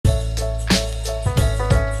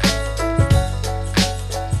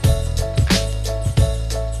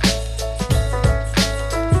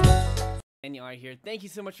Daniel here. Thank you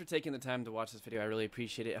so much for taking the time to watch this video. I really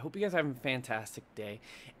appreciate it. I hope you guys are having a fantastic day.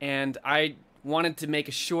 And I wanted to make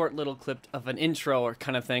a short little clip of an intro or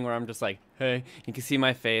kind of thing where I'm just like, hey, you can see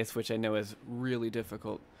my face, which I know is really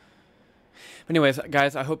difficult. But anyways,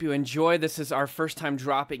 guys, I hope you enjoy. This is our first time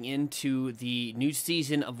dropping into the new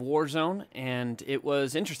season of Warzone, and it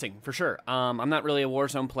was interesting, for sure. I'm not really a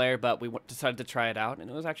Warzone player, but we decided to try it out, and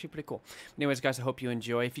it was actually pretty cool. Anyways, guys, I hope you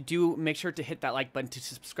enjoy. If you do, make sure to hit that like button, to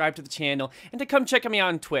subscribe to the channel, and to come check me out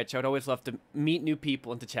on Twitch. I would always love to meet new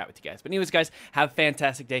people and to chat with you guys. But anyways, guys, have a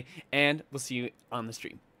fantastic day, and we'll see you on the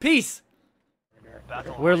stream. Peace!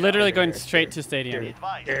 We're literally going straight to stadium.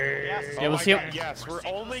 Yeah, we'll see. Yes, we're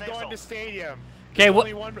only going to stadium. Okay,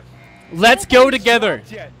 let's go together.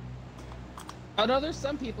 Oh no, there's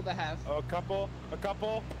some people that have. Oh, a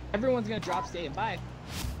couple. Everyone's gonna drop stadium. Bye.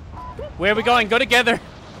 Where are we going? Go together.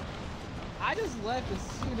 I just left as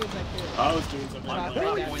soon as I could. I was doing something.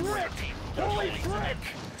 Holy frick!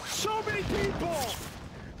 So many people!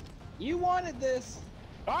 You wanted this.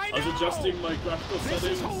 I know! I was adjusting my graphical settings.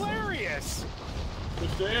 This is hilarious!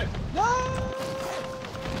 Let's do it. No!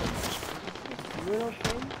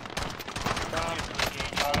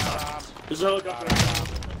 There's a helicopter.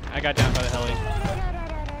 I got down by the heli.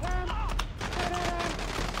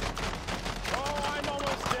 Oh, I'm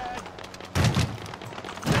almost dead.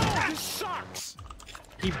 No, this sucks!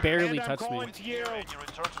 He barely And touched I'm me. going to you.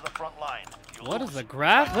 What is the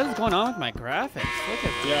graph? What is going on with my graphics? Look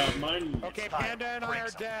at Yeah, mine. Okay, Panda and I are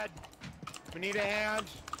dead. We need a hand.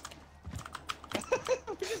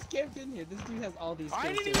 We just camped in here. This dude has all these. I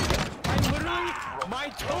kills, didn't too. even. I literally. My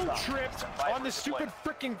toe tripped on the stupid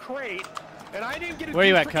freaking crate, and I didn't get a Where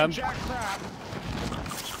you at, frickin' Cub? jack crap.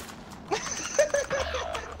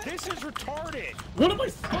 This is retarded. What am I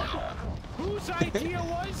stuck? Whose idea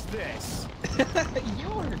was this?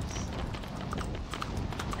 Yours.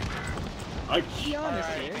 Be honest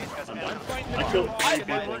here. I'm fighting I the killed gulag, three and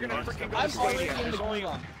then we're people. gonna freaking go I'm to already stadium. in the There's only.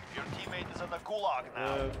 gulag. Your teammate is in the gulag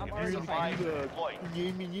now. I'm If already you survive, deploy.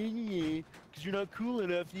 Because you're not cool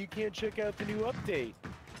enough, you can't check out the new update.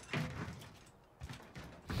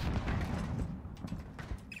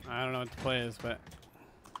 I don't know what the play is, but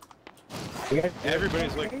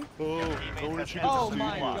Everybody's like, oh, Your I teammate want has to check entered Oh the the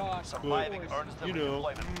my gulag. gosh. Surviving Of earns them you know,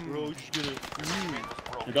 redeployment. we're all just gonna.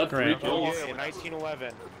 I got three Great. Oh kills. yeah,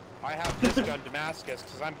 1911. I have this gun, Damascus,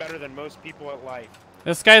 because I'm better than most people at life.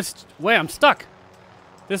 this guy's. Wait, I'm stuck.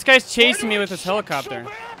 This guy's chasing me with his helicopter. Your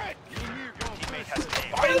teammate has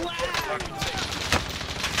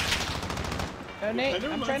named. Nate,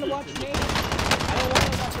 never I'm mind trying to you. watch Nate. I don't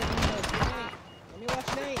want to watch the videos. Nate, let me watch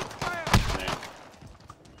Nate.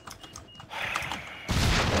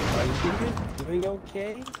 Doing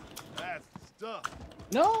okay? That's stuff.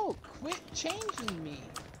 No, quit changing me.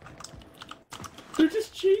 They're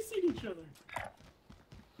just chasing each other.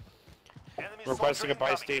 Enemy Requesting a soldier buy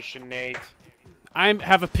incoming. station, Nate. I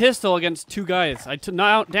have a pistol against two guys. I took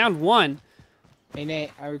down one. Hey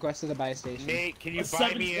Nate, I requested a buy station. Nate, can you A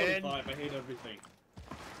buy me in? 725. I hate everything.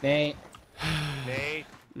 Nate, Nate,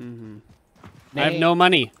 I have no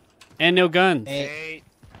money and no guns. Nate,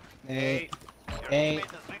 Nate, Nate, Your Nate, teammate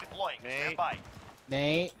is redeploying. Nate. Stand by.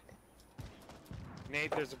 Nate.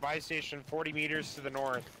 Nate, there's a buy station 40 meters to the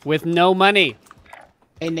north. With no money.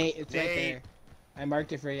 Hey Nate, it's right Nate. there. I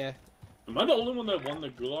marked it for you. Am I the only one that won the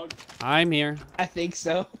gulag? I'm here. I think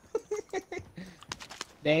so.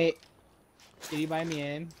 Nate, can you buy me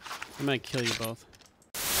in? I'm gonna kill you both.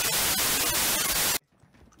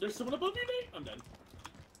 There's someone above you, Nate? I'm dead.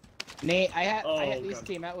 Nate, I Oh, at least God.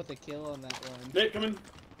 came out with a kill on that one. Nate, come in.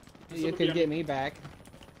 You could get me back.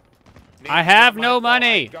 Nate, I it's have not no my fault.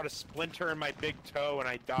 money. I got a splinter in my big toe and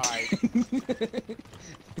I died.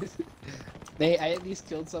 Nate, I at least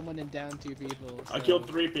killed someone and downed 2 people. I so- killed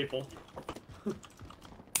 3 people.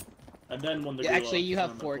 And then won the Yeah, gulag. actually, you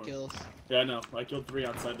have Um, 4 of course. kills. Yeah, I know. I killed 3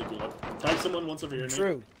 outside the gulag. Tag someone once over here, Nate.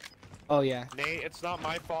 True. Oh yeah. Nate, it's not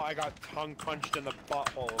my fault I got tongue punched in the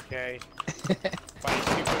butthole, okay? By a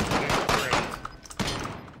stupid crate.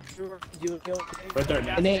 Sure. Doing okay? Right there,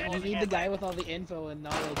 Nate. Nate, you need the guy with all the info and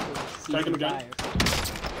knowledge to see Tag him you again.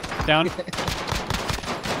 live. Down.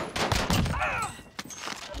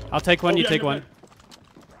 I'll take one. Oh, You yeah, take no, one.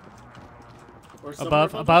 Or somewhere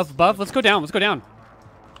Above, us. above. Let's go down. Let's go down.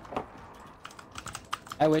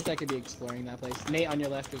 I wish I could be exploring that place. Nate, on your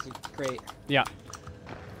left is a crate. Yeah.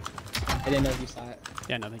 I didn't know if you saw it.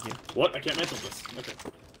 Yeah. No, thank you. What? I can't mental this. Okay.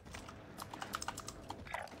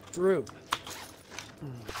 Drew,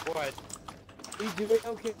 What? are you doing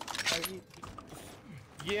okay? Are you...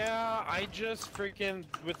 Yeah, I just freaking,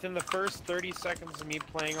 within the first 30 seconds of me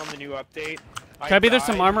playing on the new update, Cubby, there's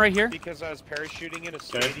some died armor right here. Because I was parachuting in a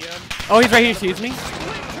stadium. Oh, he's right here. He sees me.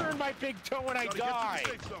 Turn my big toe when I die.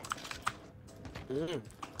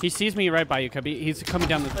 He sees me right by you, Cubby. He's coming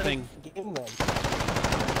down the thing. Game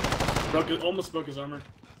then. Almost broke his armor.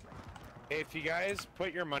 Hey, if you guys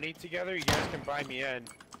put your money together, you guys can buy me in.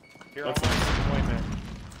 Here, I'll Okay. deployment.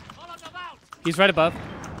 He's right above.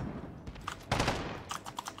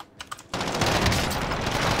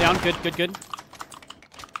 Down. Good, good, good.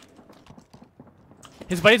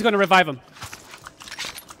 His buddy's going to revive him.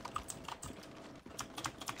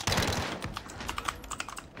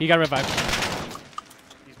 He got revived.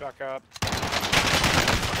 He's back up.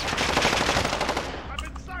 I've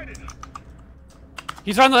been sighted.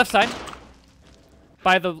 He's on the left side.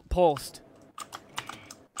 By the post.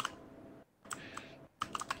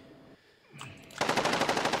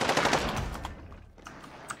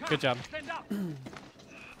 Good job.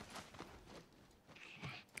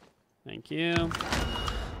 Thank you.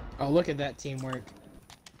 Oh, look at that teamwork.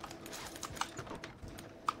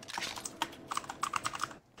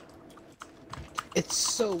 It's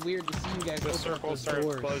so weird to see you guys The open circle up the starts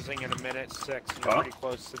doors. closing in a minute 6. You're pretty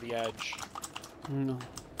close to the edge. No.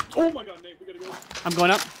 Oh my god, Nate, we gotta go. I'm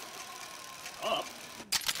going up. Up.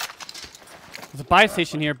 There's a buy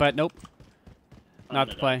station here, but nope. I'm Not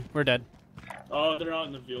gonna to play. We're dead. Oh, they're out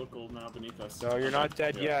in the vehicle now beneath us. No, you're not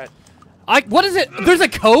dead Yeah. yet. What is it? There's a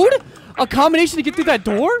code? A combination to get through that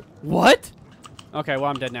door? What? Okay, well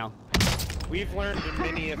I'm dead now. We've learned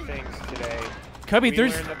many of things today. Cubby, We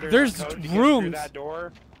there's learned that there's a code to get through rooms. that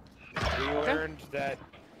door. We learned that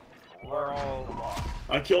we're all.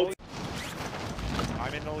 I killed.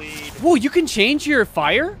 I'm in the lead. Whoa, you can change your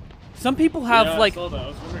fire? Some people have Yeah, like I saw that. I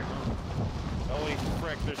was wondering. Holy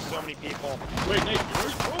frick! There's so many people. Wait, Nate,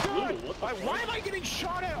 yours? Oh god! Ooh, what the Why am I getting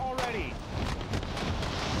shot at already?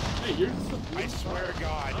 Hey, yours is the blue. I swear to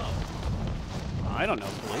God. I don't know,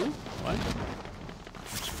 blue? What?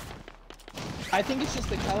 I think it's just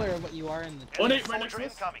the color of what you are in the. Oh, Nate, right next Soldier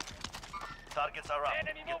to us. incoming. Targets are up.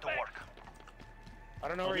 Get to work. I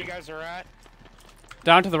don't know where you guys are at.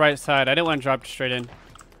 Down to the right side. I didn't want to drop straight in.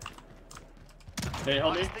 Hey,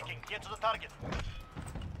 help me. Box thinking. Get to the target.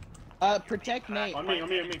 Protect Nate. On me, on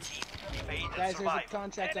me, on me. Evade and Guys, there's a survive.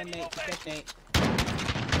 contract on Enemy Nate. movement. Protect Nate.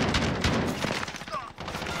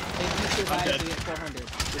 If you survive, dead. you get 400.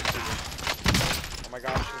 Oh my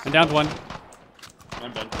gosh. I'm down to one.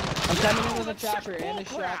 I'm dead. I'm coming in with a chopper and a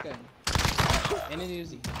shotgun. And an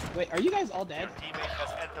Uzi. Wait, are you guys all dead? Teammate has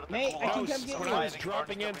entered the Mate, I gulag. can come get When you. I was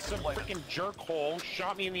dropping in, some freaking jerkhole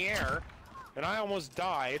shot me in the air, and I almost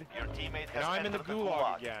died. Your teammate has And I'm in the entered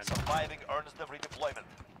gulag again. Surviving earns them redeployment.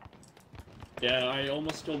 Yeah, I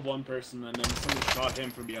almost killed one person, and then someone shot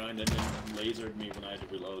him from behind and then lasered me when I had to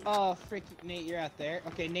reload. Oh, frick, Nate, you're out there.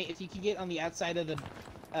 Okay, Nate, if you can get on the outside of the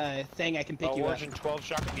thing, I can pick Oh, you up. Origin 12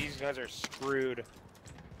 shotgun. These guys are screwed.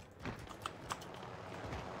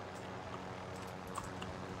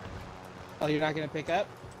 Oh, you're not gonna pick up?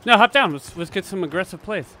 No, hop down. Let's get some aggressive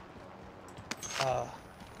plays.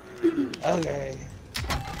 Okay.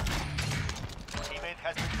 Teammate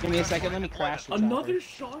has been Give me a second, let me crash the chopper. Another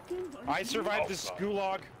shotgun? Are I you survived this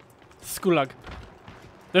gulag. Skulag.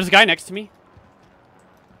 There's a guy next to me.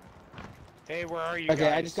 Hey, where are you Okay,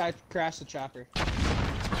 guys? I just got to crash the chopper.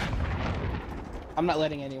 I'm not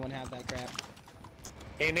letting anyone have that crap.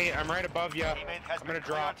 Hey, Nate, I'm right above you. Teammate has I'm been gonna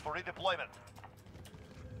drop. cleared for redeployment.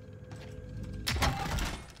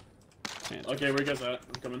 Okay, where you guys at?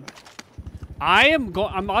 I'm coming.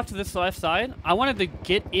 I'm off to this left side. I wanted to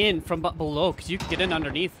get in from below because you can get in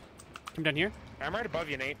underneath. Come down here. I'm right above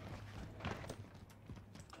you, Nate.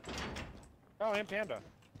 Oh, and Panda.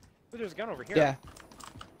 Ooh, there's a gun over here. Yeah.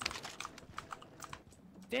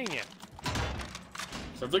 Dang it.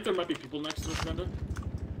 Sounds like there might be people next to us, Brenda.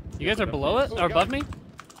 You guys are below it or above me?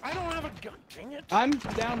 I don't have a gun. Dang it. I'm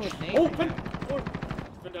down with Nate. Oh,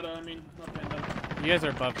 Vendetta, I mean, not Vendetta. You guys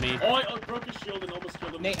are above me. Oh, I broke his shield and almost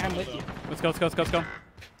killed him. Nate, I'm with So- you. Let's go. Let's go. Let's go. Let's go.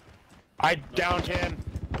 I downed him.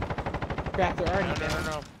 Crap, they're No, already no, down.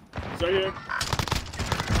 no, no. So here.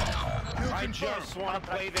 I just want to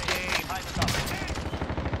play the game. Time is up.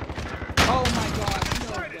 Oh my god,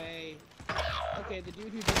 no way. Okay, the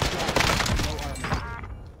dude who just shot no armor.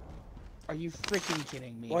 Are you freaking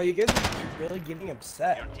kidding me? Well, you guys are really getting Your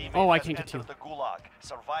upset. teammate Oh, I has can't get entered the gulag.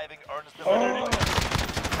 Surviving earns them Oh.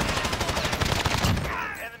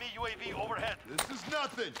 Enemy UAV overhead. This is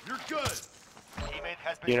nothing. You're good. Teammate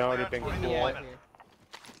has been You know, it'd cleared been for cool. Yeah, redeployment. here.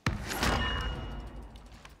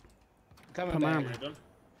 Coming Come back. on. Right then.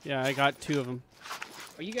 Yeah, I got 2 of them.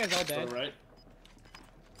 Are you guys all All dead? right.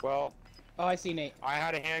 Well, Oh, I see Nate. I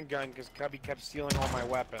had a handgun because Cubby kept stealing all my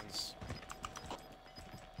weapons.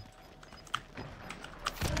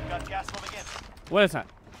 Got gas moving in. What is that?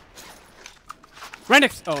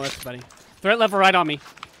 Renix! Oh, that's buddy. Threat level right on me.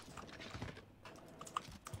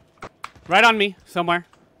 Right on me, somewhere.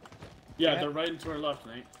 Yeah, they're right into our left,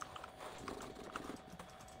 mate.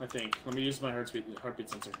 I think. Let me use my heartbeat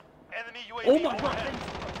sensor. Enemy UAV Oh my overhead.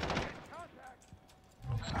 god!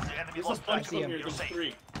 The enemy There's a lost bunch flag. from here. You're There's safe.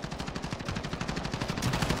 3.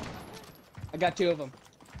 I got 2 of them.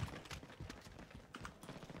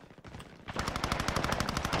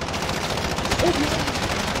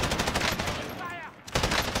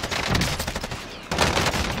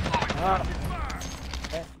 Ah,